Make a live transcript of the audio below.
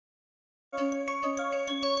As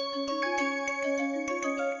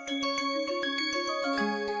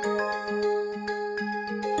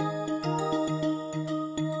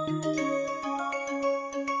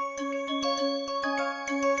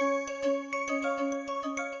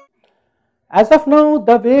of now,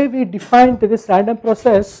 the way we defined this random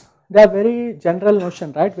process, they are very general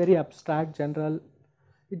notion, right? Very abstract, general.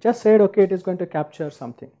 We just said, okay, it is going to capture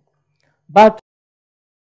something. But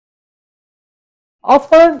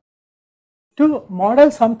often to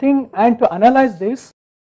model something and to analyze this,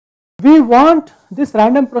 we want this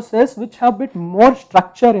random process which have bit more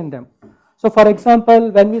structure in them. So for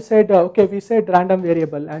example, when we said, okay, we said random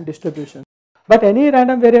variable and distribution. But any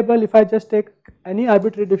random variable, if I just take any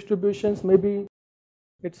arbitrary distributions, maybe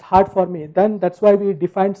it's hard for me. Then that's why we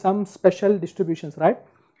defined some special distributions, right?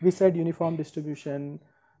 We said uniform distribution,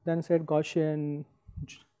 then said Gaussian,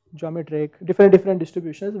 geometric, different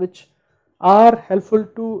distributions which are helpful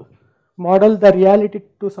to model the reality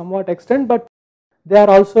to somewhat extent, but they are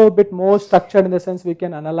also a bit more structured in the sense we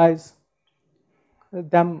can analyze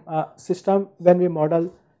them system when we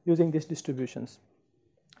model using these distributions.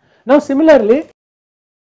 Now similarly,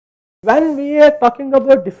 when we are talking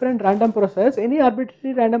about different random process, any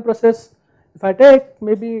arbitrary random process, if I take,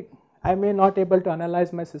 maybe I may not able to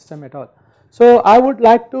analyze my system at all. So I would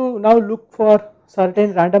like to now look for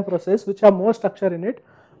certain random process which have more structure in it,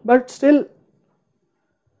 but still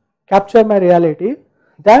capture my reality.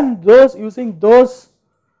 Then those using those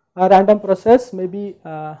random process, maybe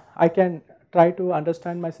I can try to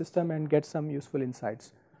understand my system and get some useful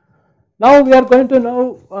insights. Now we are going to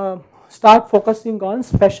now start focusing on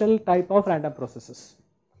special type of random processes.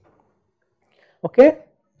 Okay,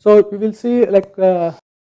 so we will see like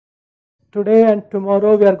today and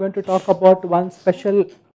tomorrow we are going to talk about one special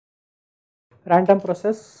random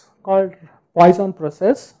process called Poisson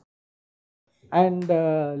process, and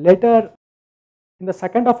later in the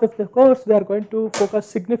second half of the course we are going to focus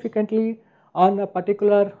significantly on a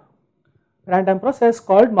particular random process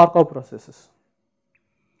called Markov processes.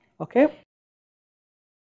 Okay.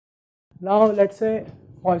 Now let us say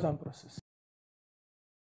Poisson process.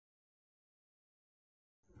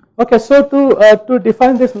 Okay, so to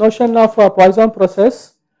define this notion of Poisson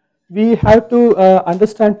process, we have to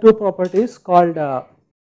understand two properties called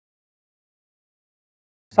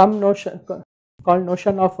some notion called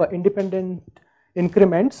notion of independent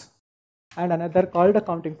increments and another called a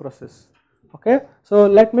counting process. Okay, so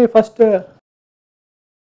let me first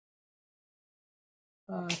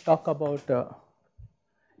talk about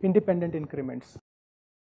independent increments.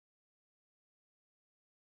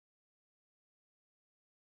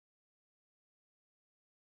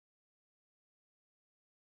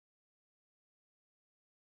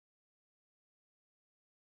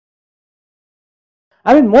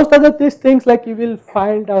 I mean, most of these things like you will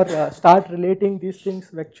find or start relating these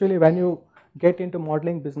things actually when you get into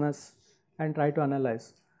modeling business and try to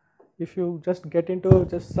analyze. If you just get into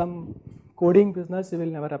just some coding business, you will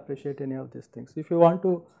never appreciate any of these things. If you want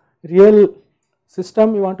to real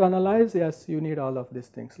system you want to analyze, yes, you need all of these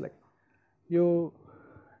things. Like you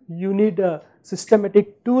need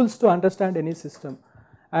systematic tools to understand any system,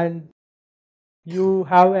 and you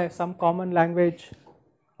have some common language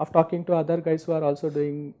of talking to other guys who are also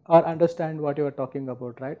doing or understand what you are talking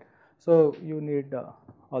about, right? So you need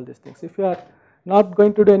all these things. If you are not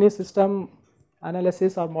going to do any system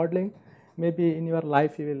analysis or modeling, maybe in your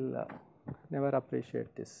life you will never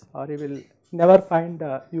appreciate this, or you will never find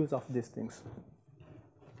use of these things.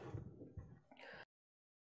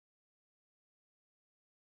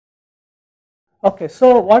 Okay,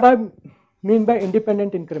 so what I mean by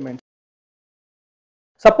independent increments.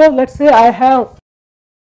 Suppose let's say I have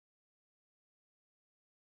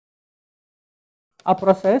a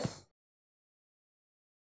process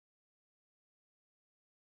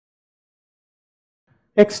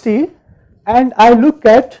xt and I look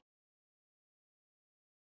at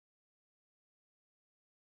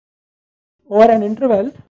over an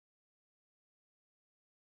interval,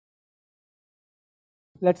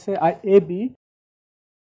 let's say AB.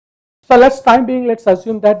 So let's time being, let's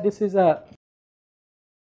assume that this is a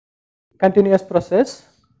continuous process.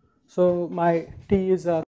 So my t is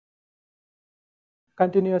a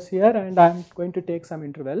continuous here and I am going to take some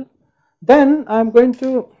interval. Then I am going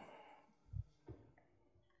to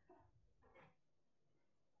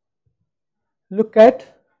look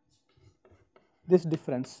at this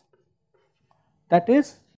difference, that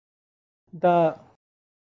is the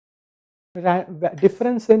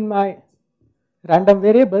difference in my random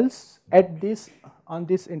variables at this on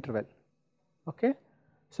this interval. Okay,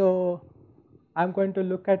 so I am going to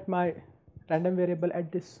look at my random variable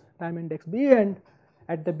at this time index b and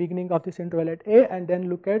at the beginning of this interval at A and then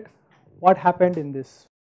look at what happened in this.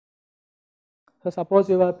 So suppose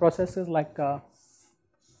your process is like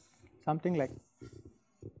something like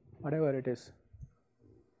whatever it is,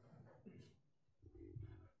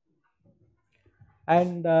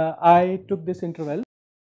 and I took this interval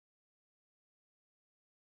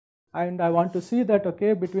and I want to see that,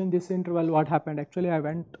 okay, between this interval what happened. Actually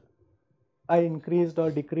I increased or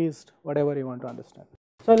decreased, whatever you want to understand.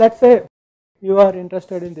 So let's say you are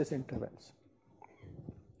interested in these intervals,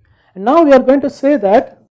 and now we are going to say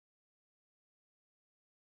that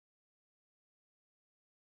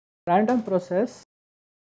random process,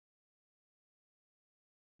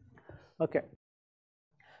 okay.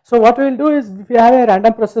 So what we will do is, if you have a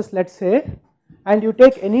random process, let's say, and you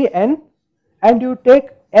take any n and you take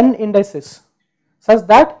n indices such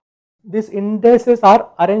that these indices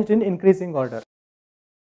are arranged in increasing order.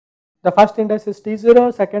 The first index is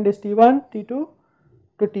t0, second is t1, t2 to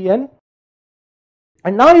tn.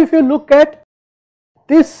 And now if you look at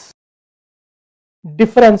this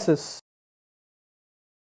differences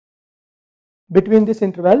between this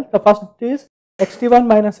interval, the first is xt1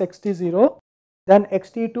 minus xt0, then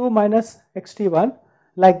xt2 minus xt1,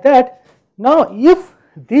 like that. Now if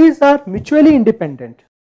these are mutually independent,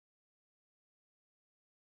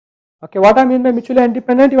 okay, what I mean by mutually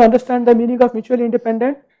independent, you understand the meaning of mutually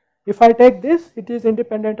independent. If I take this, it is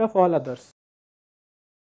independent of all others,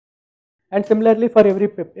 and similarly for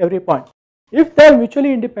every point. If they are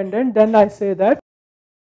mutually independent, then I say that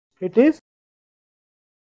it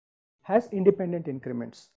has independent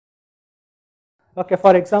increments. Okay,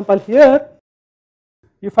 for example, here,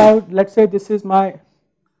 if I would, let's say this is my,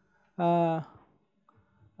 I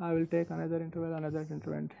will take another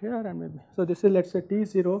interval here, and maybe, so this is, let's say,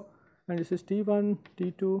 t0, and this is t1,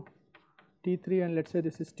 t2, t3, and let's say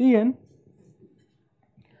this is tn.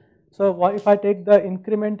 So what if I take the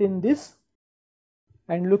increment in this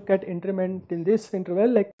and look at increment in this interval,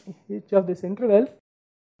 like each of this interval,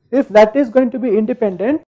 if that is going to be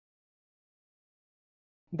independent,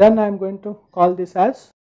 then I am going to call this as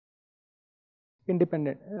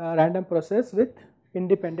independent, random process with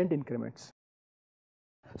independent increments.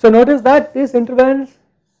 So notice that these intervals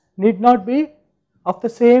need not be of the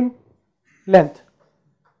same length.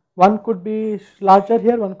 One could be larger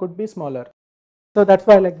here, one could be smaller. So that's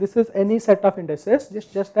why, like, this is any set of indices,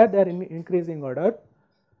 just that they are in increasing order.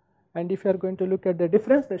 And if you are going to look at the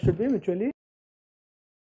difference, they should be mutually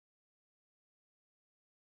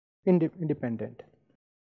independent.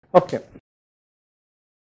 Okay.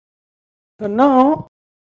 So now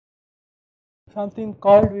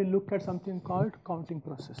we look at something called counting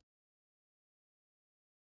process.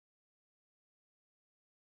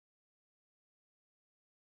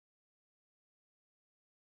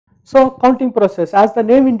 So counting process, as the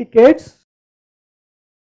name indicates,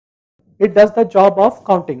 it does the job of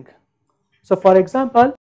counting. So for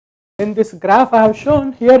example, in this graph I have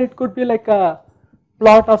shown here, it could be like a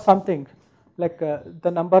plot of something, like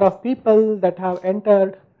the number of people that have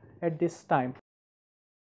entered at this time.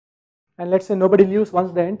 And let's say nobody leaves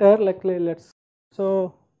once they enter, like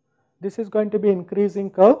so this is going to be increasing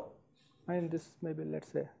curve, and this maybe, let's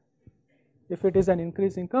say, if it is an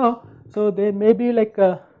increasing curve, so there may be like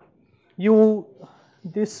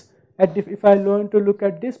if I learn to look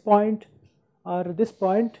at this point or this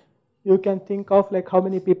point, you can think of like how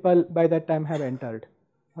many people by that time have entered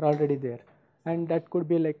or already there, and that could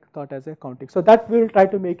be like thought as a counting. So that we will try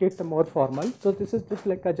to make it more formal. So this is just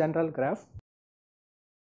like a general graph.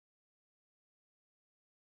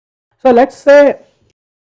 So let's say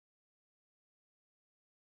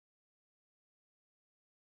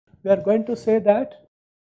we are going to say that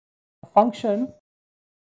a function,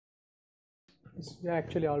 we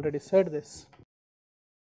actually already said this.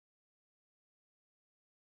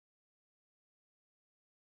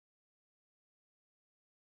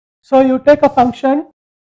 So you take a function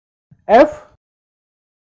f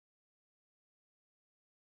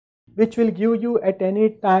which will give you at any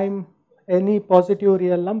time any positive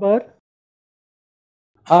real number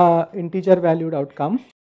integer valued outcome,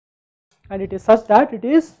 and it is such that it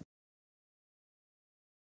is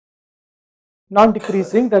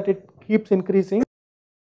non-decreasing, that it keeps increasing,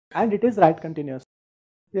 and it is right continuous.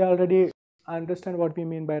 We already understand what we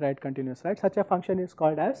mean by right continuous, right? Such a function is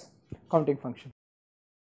called as counting function.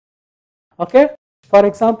 Okay, for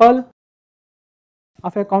example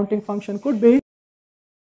of a counting function could be,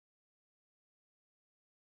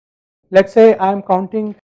 let's say I am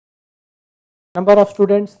counting number of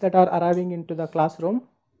students that are arriving into the classroom.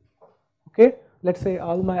 Okay, let's say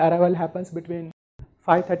all my arrival happens between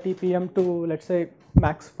 5:30 p.m. to, let's say,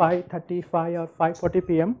 max 5:35 or 5:40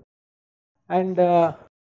 p.m. and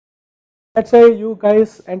let's say you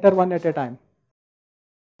guys enter one at a time,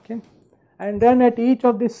 okay, and then at each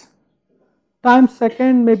of this time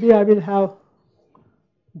second maybe I will have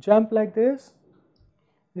jump like this,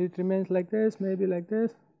 it remains like this, maybe like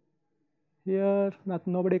this, here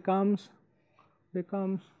nobody comes, they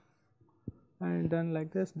comes, and then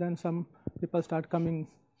like this, then some people start coming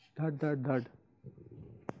third.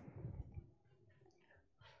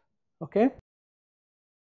 Okay.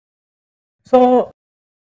 So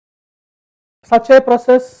such a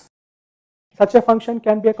process, such a function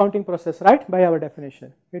can be a counting process, right, by our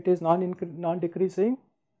definition. It is non-decreasing,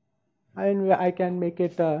 and I can make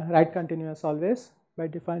it right continuous always by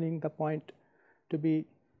defining the point to be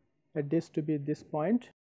at this to be this point,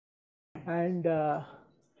 and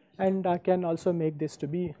I can also make this to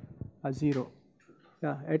be a 0,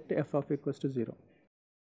 yeah, at f of equals to 0.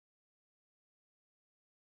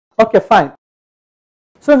 Okay, fine.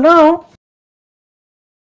 So now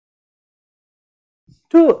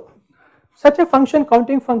such a function,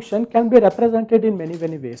 counting function, can be represented in many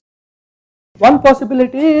ways. One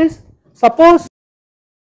possibility is, suppose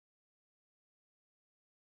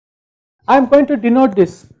I am going to denote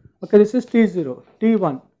this, okay, this is T0,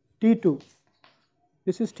 T1, T2,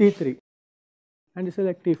 this is T3, and this is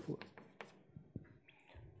like T4.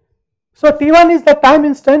 So T1 is the time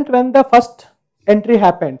instant when the first entry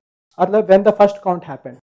happened, or when the first count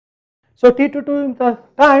happened. So T2 is the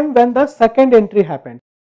time when the second entry happened.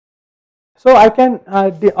 So I can,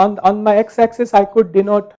 on my x-axis I could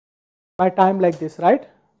denote my time like this, right?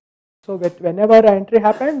 So whenever an entry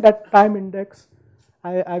happened, that time index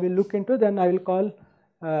I will look into, then I will call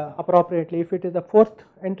appropriately. If it is the fourth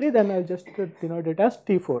entry, then I will just denote it as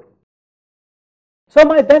T4.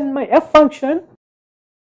 So then my f function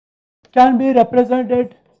can be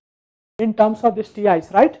represented in terms of this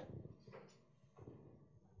Ti's, right?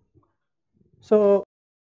 So,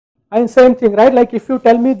 and same thing, right? Like if you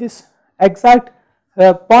tell me this exact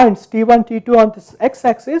points T1, T2 on this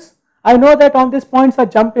x-axis, I know that on these points a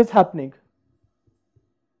jump is happening,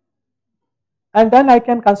 and then I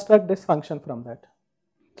can construct this function from that.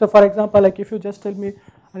 So for example, like if you just tell me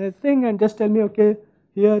another thing and just tell me, okay,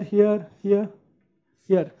 here, you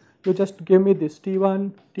just give me this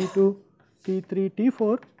T1, T2, T3,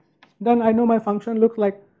 T4, then I know my function looks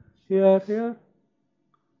like here.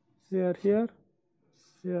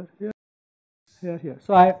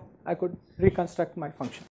 So I could reconstruct my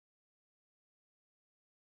function.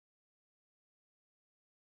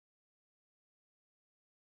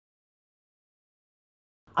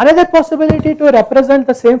 Another possibility to represent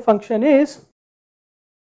the same function is,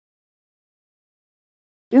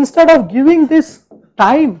 instead of giving this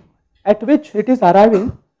time at which it is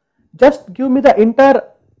arriving, just give me the inter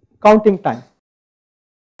counting time.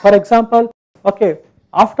 For example, okay,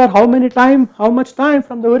 after how much time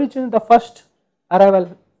from the origin the first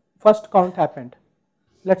arrival, first count happened.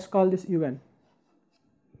 Let's call this un.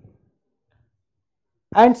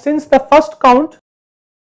 And since the first count,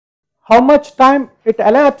 how much time it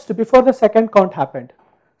elapsed before the second count happened.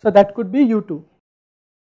 So that could be u2.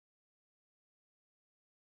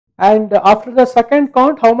 And after the second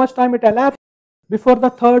count, how much time it elapsed before the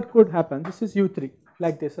third could happen. This is u3,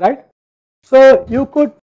 like this, right? So you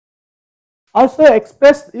could also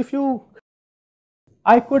express,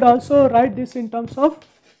 I could also write this in terms of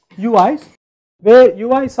ui's, where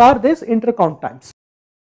ui's are these intercount times.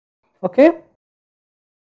 Okay.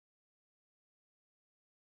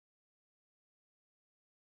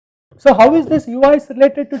 So how is this ui's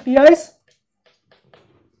related to ti's?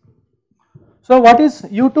 So what is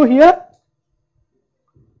u2 here?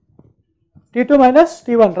 T2 minus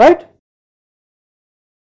T1, right?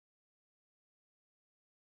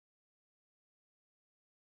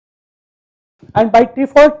 And by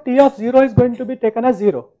T4, T of 0 is going to be taken as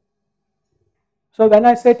 0. So when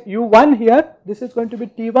I set u1 here, this is going to be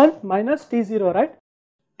T1 minus T0, right?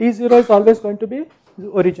 T0 is always going to be the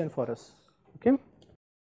origin for us. Okay.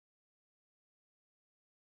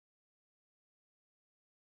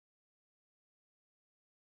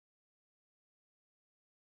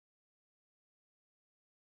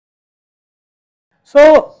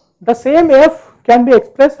 So the same f can be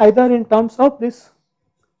expressed either in terms of this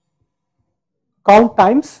count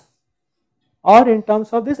times or in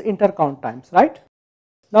terms of this intercount times, right?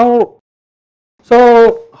 Now,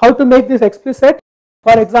 so how to make this explicit?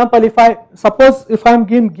 For example, if I am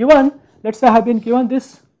given, let's say I have been given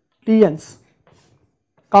this tn's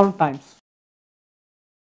count times.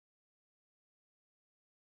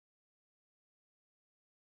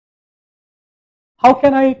 How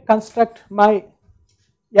can I construct my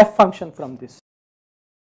f function from this?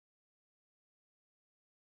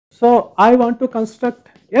 So I want to construct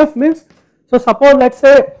f means, so suppose let us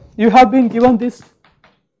say you have been given this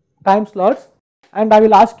time slots and I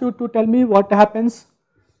will ask you to tell me what happens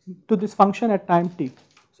to this function at time t.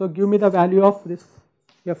 So give me the value of this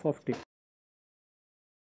f of t.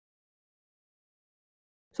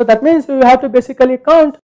 So that means you have to basically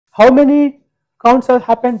count how many counts have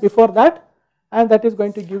happened before that, and that is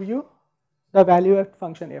going to give you the value of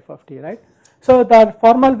function f of t, right. So the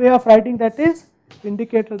formal way of writing that is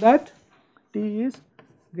indicator that t is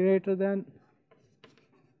greater than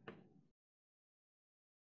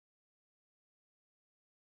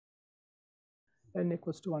n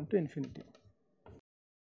equals to 1 to infinity.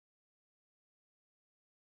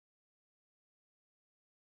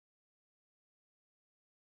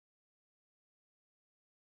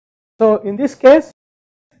 So in this case,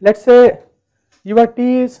 let us say your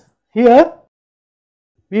t is here,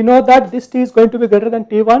 we know that this t is going to be greater than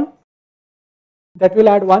t1, that will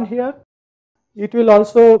add 1 here, it will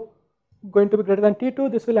also going to be greater than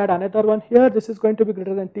t2, this will add another one here, this is going to be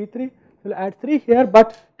greater than t3, will add 3 here,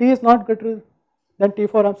 but t is not greater than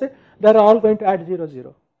t4, I am saying they are all going to add 0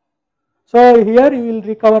 0. So here you will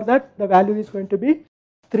recover that the value is going to be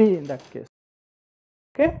 3 in that case,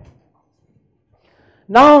 okay.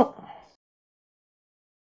 Now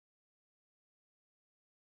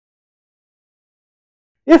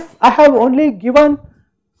if I have only given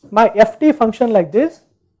my ft function like this,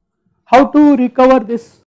 how to recover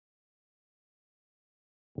this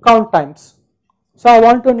count times? So I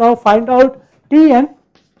want to now find out Tn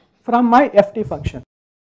from my ft function.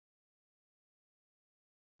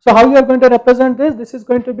 So how you are going to represent this? This is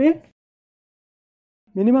going to be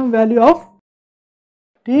minimum value of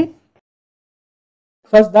t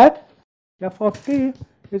such that f of t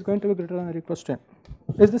is going to be greater than or equal to 10.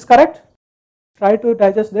 Is this correct? Try to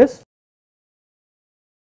digest this.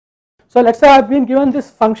 So let us say I have been given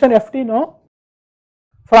this function ft now.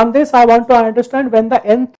 From this I want to understand when the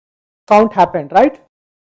nth count happened, right?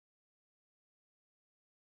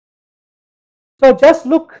 So just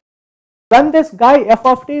look, when this guy f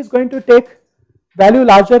of t is going to take value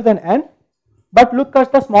larger than n, but look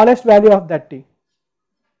at the smallest value of that t.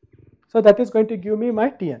 So that is going to give me my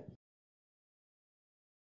Tn.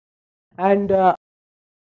 And I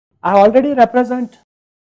already represented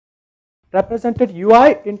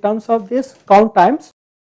ui in terms of this count times,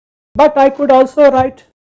 but I could also write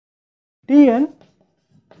Tn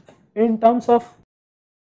in terms of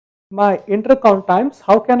my intercount times.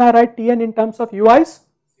 How can I write Tn in terms of ui's?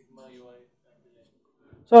 Sigma ui.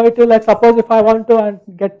 So it will, like, suppose if I want to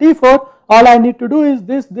get T4, all I need to do is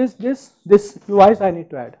this ui's I need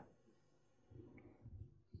to add.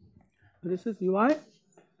 This is ui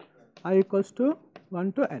I equals to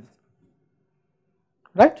 1 to n,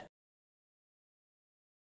 right?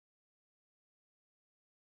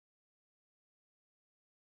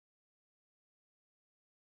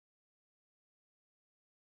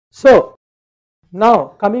 So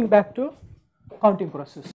now coming back to counting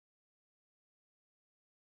process.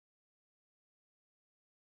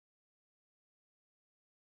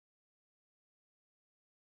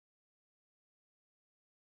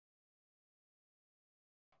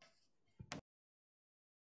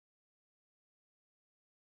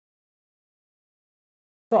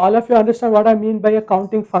 So all of you understand what I mean by a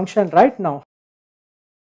counting function right now.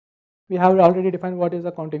 We have already defined what is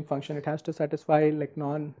a counting function. It has to satisfy like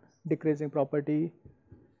non-decreasing property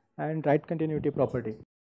and right continuity property.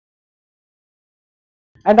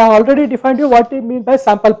 And I already defined you what we mean by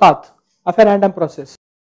sample path of a random process.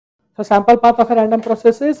 So sample path of a random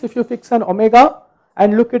process is if you fix an omega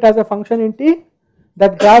and look it as a function in t,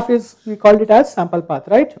 that graph is, we called it as sample path,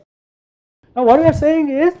 right? Now what we are saying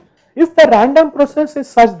is, if the random process is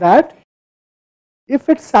such that if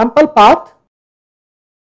its sample path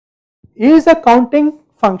is a counting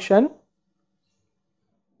function,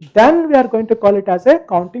 then we are going to call it as a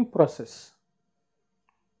counting process.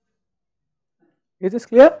 Is this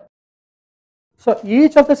clear? So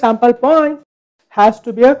each of the sample point has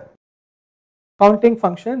to be a counting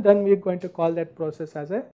function, then we are going to call that process as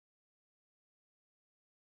a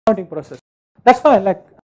counting process. That's fine. Like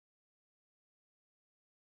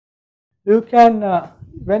you can,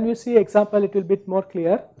 when we see example, it will be more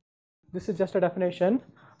clear. This is just a definition.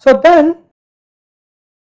 So then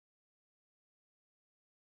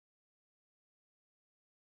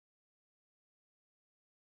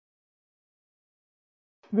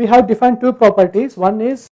we have defined two properties. One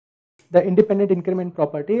is the independent increment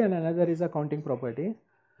property and another is a counting property.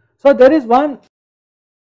 So there is one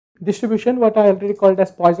distribution, what I already called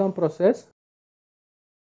as Poisson process,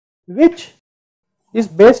 which is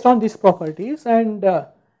based on these properties, and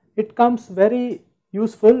it comes very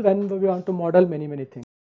useful when we want to model many things.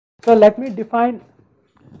 So let me define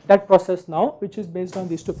that process now, which is based on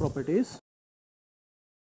these two properties.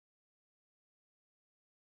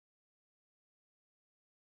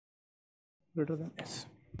 Greater than S.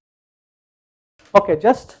 Okay,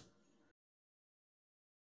 just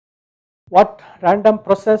what random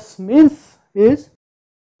process means is,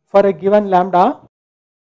 for a given lambda,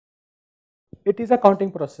 it is a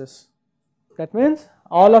counting process. That means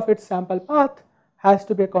all of its sample path has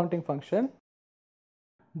to be a counting function.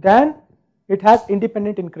 Then it has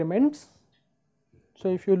independent increments. So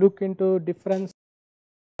if you look into difference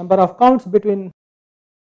number of counts between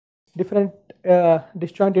different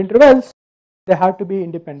disjoint intervals, they have to be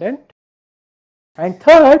independent. And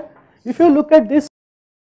third, if you look at this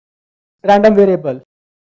random variable,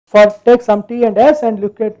 take some t and s and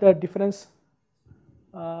look at the difference.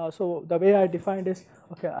 So the way I defined is,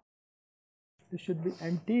 okay, this should be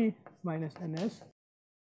nt minus ns.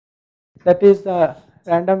 That is the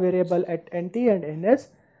random variable at nt and ns.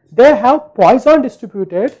 They have Poisson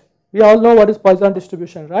distributed. We all know what is Poisson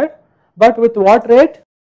distribution, right? But with what rate?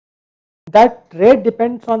 That rate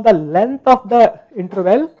depends on the length of the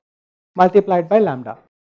interval multiplied by lambda.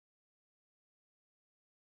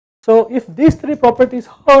 So if these three properties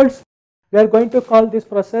holds, we are going to call this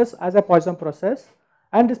process as a Poisson process,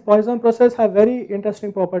 and this Poisson process have very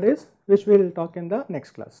interesting properties which we will talk in the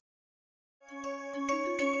next class.